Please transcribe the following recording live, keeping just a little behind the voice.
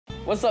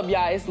What's up,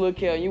 y'all? It's Luh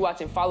Kel. You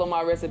watching Follow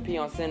My Recipe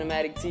on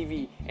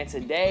CinematicTV. And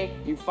today,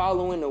 you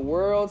following the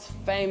world's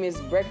famous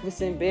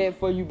breakfast in bed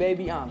for you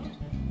baby omelet.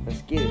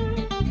 Let's get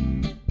it.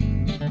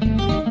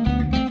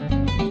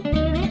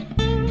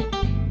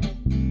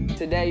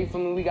 Today, you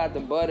feel me? We got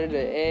the butter, the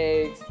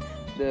eggs,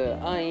 the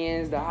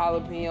onions, the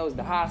jalapeños,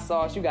 the hot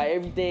sauce. You got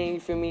everything, you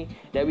feel me,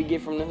 that we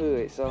get from the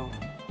hood. So,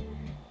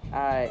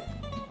 all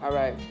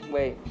right,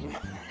 wait.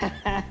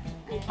 I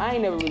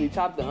ain't never really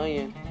chopped the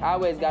onion. I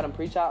always got them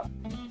pre-chopped.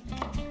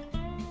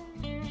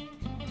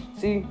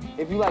 See,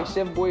 if you like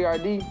Chef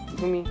Boyardee, you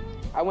feel me?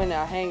 I went and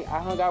I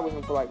hung out with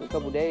him for like a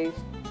couple days.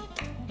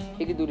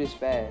 He could do this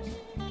fast.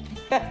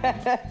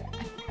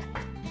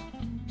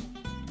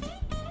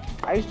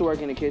 I used to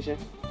work in the kitchen.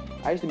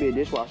 I used to be a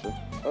dishwasher.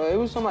 It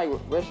was some like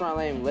restaurant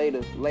named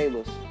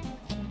Layla's.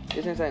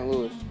 It's in St.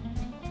 Louis.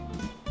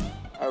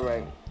 All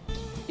right,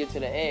 get to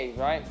the eggs,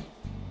 right?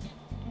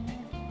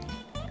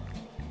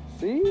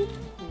 See?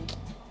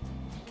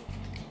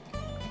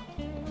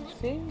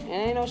 See? And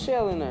ain't no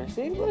shell in there.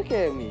 See? Look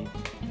at me.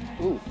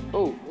 Ooh,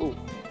 ooh, ooh.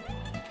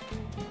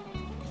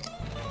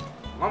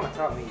 Mama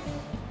taught me.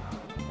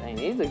 Dang,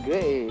 these are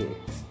good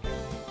eggs.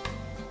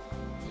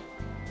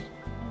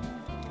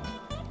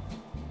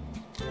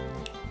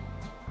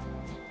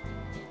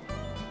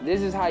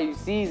 This is how you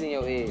season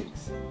your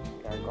eggs.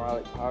 You got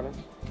garlic powder.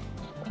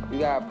 You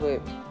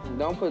gotta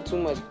don't put too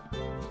much.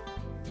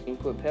 You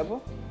put pepper.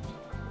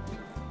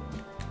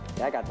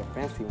 I got the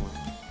fancy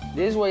one.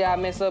 This is where y'all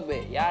mess up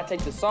at. Y'all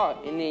take the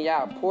salt and then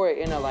y'all pour it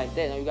in there like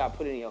that. Now you gotta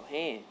put it in your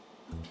hand.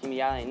 I mean,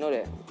 y'all ain't know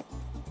that.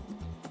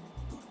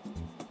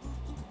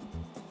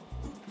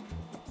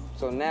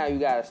 So now you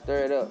gotta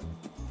stir it up.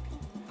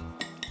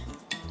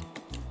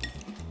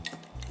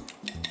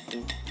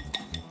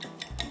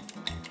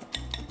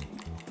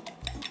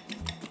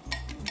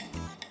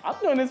 I'm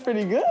doing this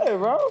pretty good,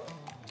 bro.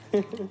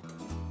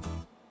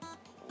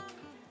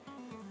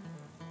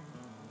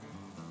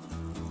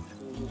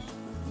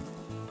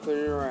 Put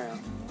it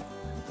around.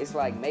 It's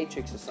like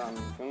Matrix or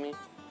something, you feel me?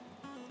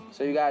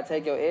 So you gotta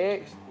take your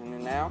eggs, and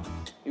then now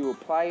you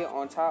apply it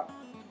on top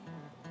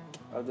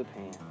of the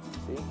pan.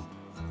 See?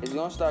 It's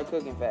gonna start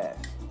cooking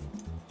fast.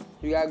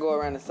 You gotta go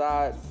around the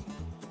sides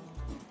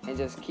and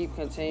just keep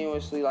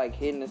continuously like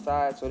hitting the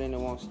sides so then it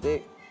won't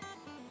stick.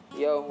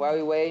 Yo, while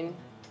we waiting,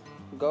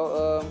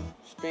 go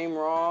stream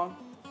raw,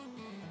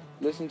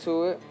 listen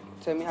to it,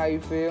 tell me how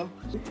you feel.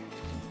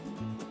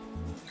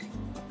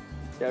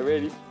 Y'all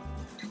ready?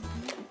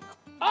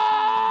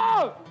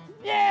 Oh!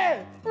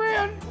 Yeah!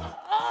 Real!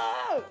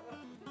 Oh!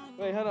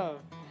 Wait, hold on.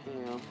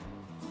 Damn.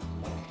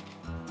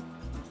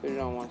 Put it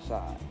on one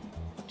side.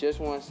 Just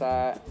one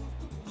side.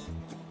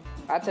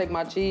 I take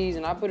my cheese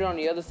and I put it on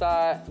the other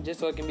side just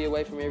so it can be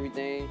away from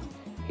everything.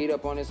 Heat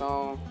up on its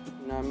own,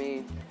 you know what I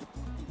mean?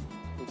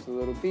 Into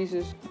little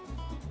pieces.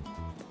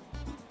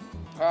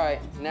 All right,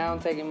 now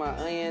I'm taking my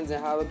onions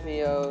and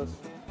jalapeños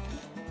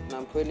and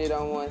I'm putting it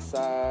on one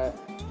side.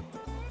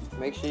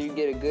 Make sure you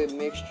get a good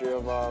mixture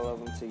of all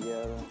of them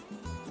together.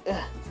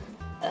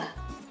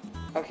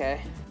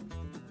 Okay.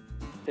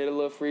 Hit a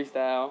little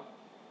freestyle.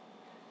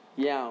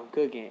 Yeah, I'm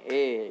cooking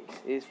eggs.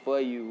 It's for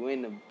you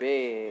in the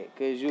bed,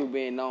 cause you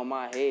been on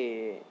my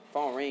head.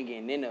 Phone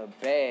ringing in the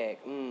bag.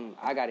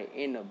 I got it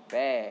in the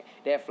bag.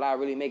 That fly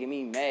really making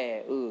me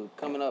mad.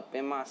 Coming up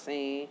in my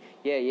scene.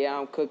 Yeah,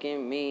 I'm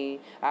cooking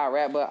mean. I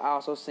rap but I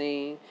also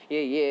sing.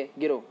 Yeah,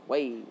 get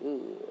away.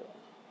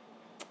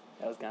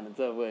 That was kind of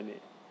tough, wasn't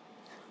it?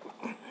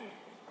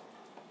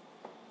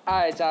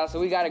 Alright, y'all, so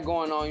we got it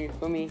going on, you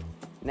feel me?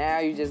 Now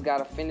you just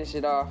gotta finish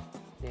it off.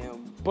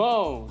 Then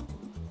boom!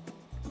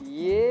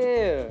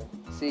 Yeah!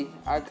 See,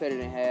 I cut it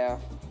in half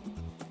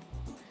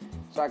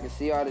so I can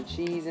see all the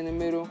cheese in the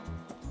middle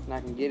and I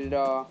can get it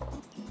all.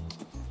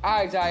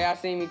 Alright, y'all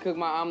seen me cook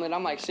my omelet.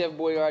 I'm like Chef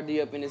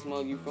Boyardee up in this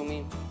mug, you feel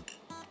me?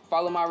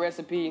 Follow my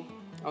recipe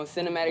on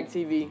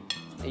CinematicTV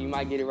and you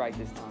might get it right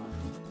this time.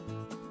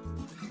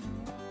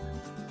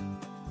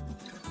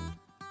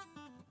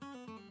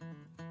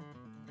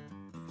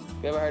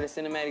 If you ever heard of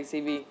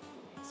CinematicTV,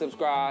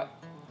 subscribe.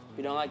 If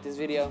you don't like this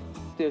video,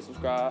 still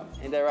subscribe.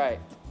 Ain't that right?